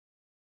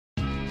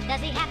Does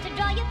he have to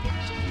draw your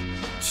picture?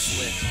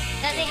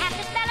 Does he have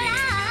to spell it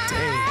out?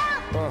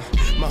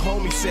 My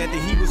homie said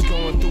that he was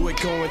going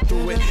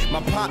through it. My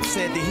pop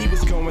said that he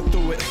was going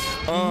through it.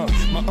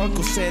 My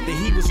uncle said that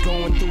he was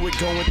going through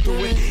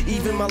it.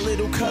 Even my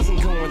little cousin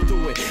going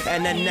through it.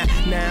 And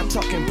now I'm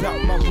talking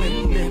about my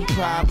women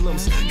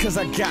problems. Cause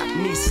I got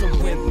me some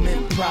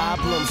women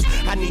problems.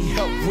 I need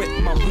help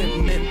with my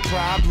women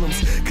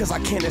problems. Cause I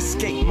can't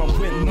escape my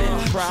women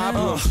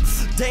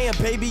problems. Damn,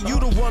 baby, you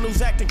the one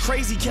who's acting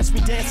crazy. Catch me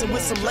dancing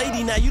with some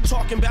lady. Now you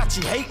talking about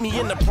you hate me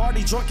in the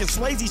party, drunk and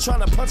slazy,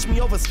 trying to punch me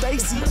over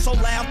Stacy. So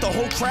loud, the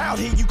whole crowd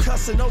hear you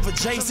cussing over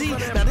Jay-Z.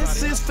 Now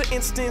this is, for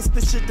instance, the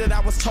shit that I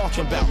was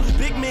talking about.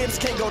 Big men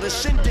can't go to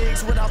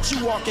shindigs without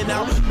you walking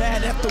out.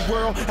 Mad at the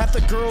world, at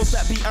the girls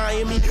that be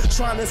eyeing me,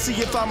 trying to see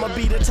if I'ma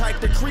be the type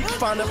to creep.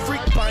 Find a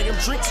freak, buy him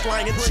drinks,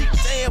 lying cheap.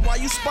 Damn, why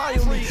you spy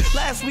on me?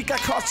 Last week I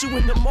caught you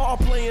in the mall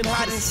playing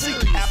hide and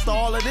seek. After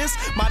all of this,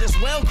 might as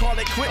well call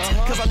it quits.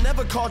 Cause I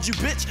never called you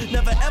bitch,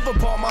 never ever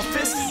balled my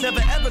fist,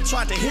 never ever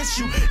tried to hit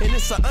you. And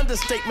it's an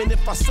understatement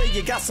if I say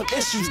you got some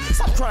issues.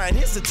 Stop crying,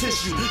 here's the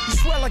tissue. You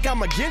swear like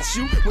I'm against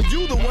you when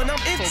you the one I'm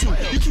into.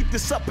 You keep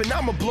this up and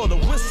I'ma blow the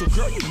whistle,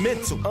 girl, you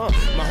mental.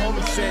 My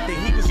homie said that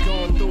he was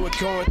going through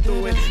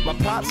it. My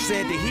pop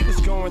said that he was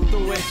going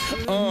through it.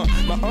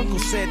 My uncle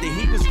said that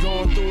he was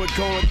going through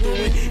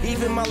it.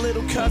 Even my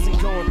little cousin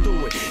going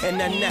through it. And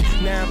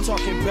now I'm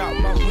talking about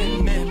my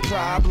women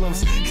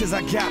problems. Cause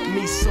I got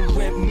me some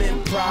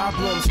women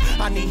problems.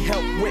 I need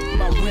help with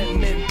my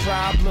women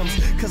problems.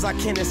 Cause I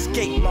can't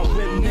escape my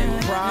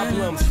women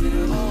problems.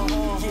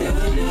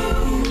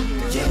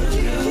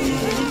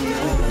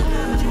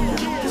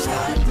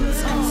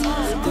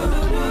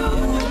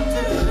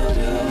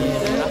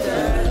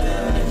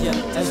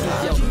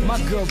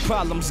 My girl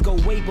problems go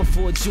way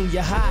before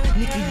junior high.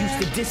 Nikki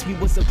used to diss me,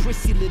 was a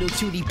prissy little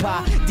cutie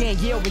pie.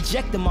 Danielle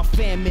rejected my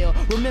fan mail.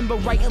 Remember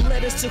writing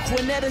letters to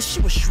Cornetta?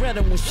 She was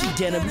shredding when she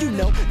get them. You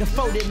know, the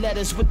folded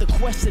letters with the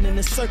question in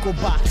the circle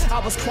box.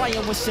 I was crying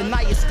when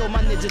Shania stole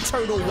my Ninja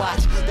Turtle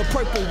watch. The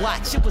purple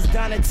watch, it was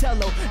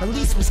Donatello.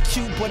 Elise was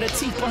cute, but her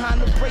teeth behind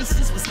the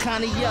braces was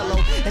kinda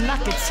yellow. And I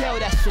could tell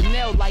that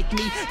Chanel liked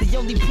me. The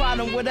only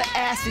problem with her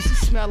ass is she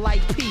smelled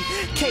like pee.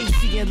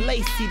 Casey and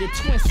Lacey, the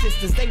twin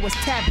sisters, they was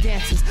tap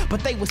dancers,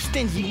 but they was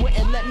stingy,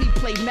 wouldn't let me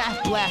play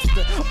Math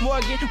Blaster.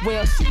 Morgan,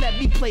 well, she let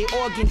me play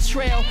Oregon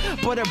Trail,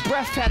 but her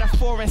breath had a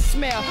foreign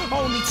smell.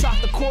 Only talk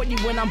to Courtney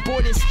when I'm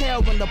bored as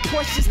hell. When the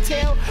Porsche's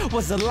tail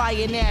was a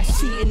lying ass,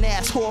 cheating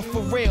ass whore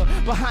for real.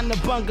 Behind the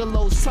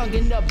bungalows,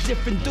 tonguing up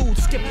different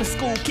dudes, skipping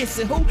school,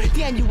 kissing who?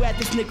 Damn, you at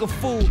this nigga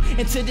fool.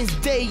 And to this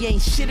day,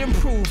 ain't shit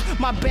improved.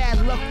 My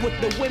bad luck with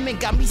the women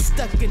got me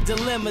stuck in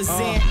dilemmas.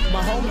 And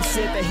my homie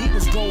said that he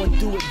was going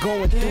through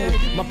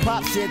it. My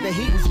pop said that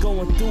he was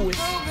going through it.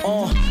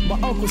 My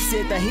uncle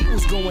said that he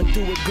was going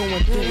through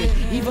it.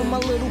 Even my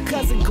little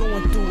cousin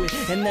going through it.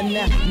 And then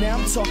now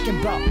I'm talking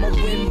about my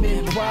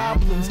women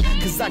problems.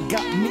 Cause I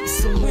got me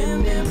some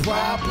women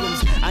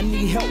problems. I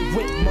need help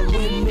with my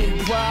women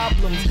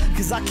problems.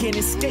 Cause I can't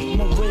escape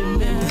my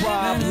women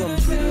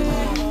problems.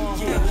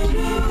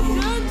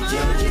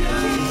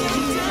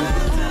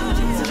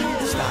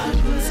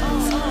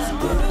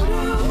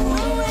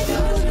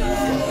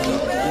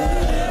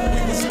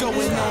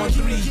 Going on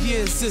 3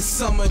 years this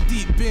summer,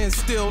 deep in,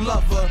 still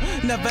love her.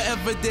 Never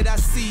ever did I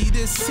see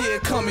this here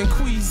coming.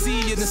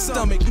 Queasy in the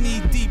stomach,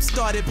 knee deep,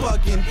 started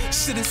bugging.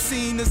 Should've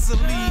seen this will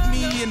lead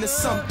me into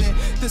something.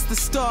 This the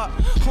start,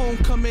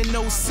 homecoming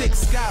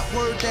 06. Got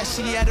word that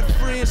she had a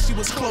friend she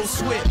was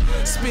close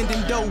with,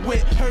 spending dough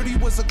with. Heard he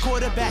was a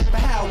quarterback for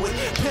Howard.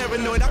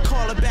 Paranoid, I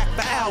call her back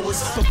for hours.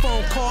 The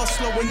phone call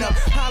slowing up,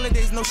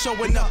 holidays no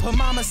showing up. Her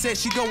mama said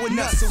she going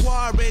nuts, so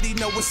I already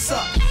know what's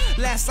up.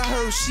 Last I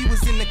heard she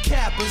was in the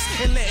Kappas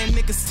and letting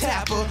niggas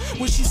tap her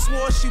when she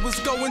swore she was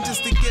going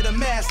just to get a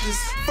master's.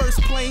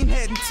 First plane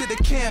heading to the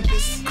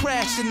campus,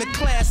 crashing the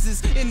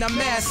classes and I'm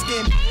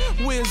asking,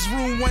 where's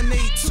room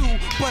 182?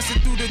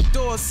 Busted through the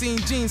door, seen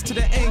jeans to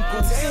the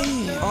ankles.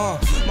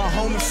 My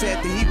homie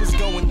said that he was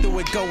going through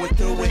it.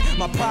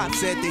 My pop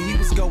said that he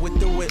was going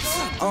through it.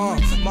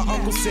 My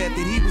uncle said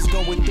that he was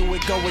going through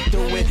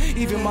it.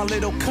 Even my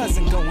little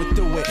cousin going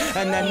through it.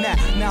 And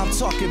now I'm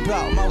talking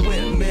about my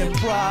women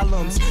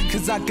problems.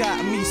 Cause I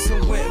got me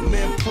some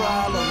women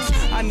problems.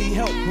 I need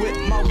help with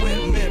my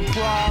women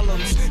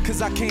problems.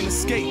 Cause I can't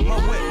escape my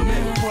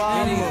women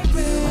problems.